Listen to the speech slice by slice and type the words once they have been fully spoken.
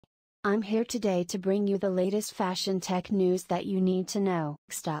I'm here today to bring you the latest fashion tech news that you need to know.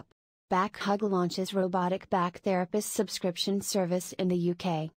 Next up, BackHug launches robotic back therapist subscription service in the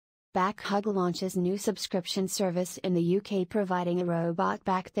UK. BackHug launches new subscription service in the UK providing a robot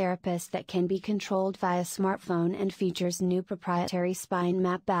back therapist that can be controlled via smartphone and features new proprietary spine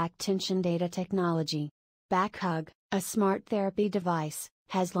map back tension data technology. BackHug, a smart therapy device,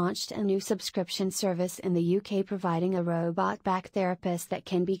 has launched a new subscription service in the UK providing a robot back therapist that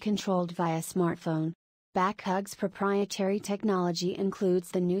can be controlled via smartphone. BackHug's proprietary technology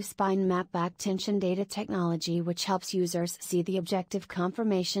includes the new spine map back tension data technology, which helps users see the objective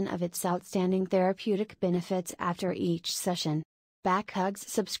confirmation of its outstanding therapeutic benefits after each session.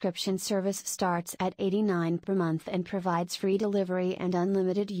 BackHug's subscription service starts at $89 per month and provides free delivery and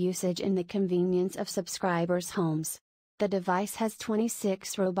unlimited usage in the convenience of subscribers' homes. The device has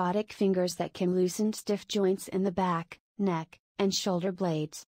 26 robotic fingers that can loosen stiff joints in the back, neck, and shoulder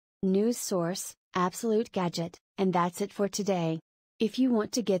blades. News source, Absolute Gadget, and that's it for today. If you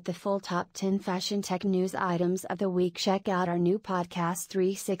want to get the full top 10 fashion tech news items of the week, check out our new podcast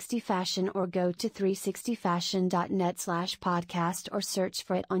 360 Fashion or go to 360fashion.net/podcast or search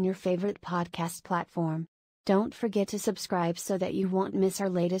for it on your favorite podcast platform. Don't forget to subscribe so that you won't miss our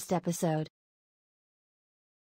latest episode.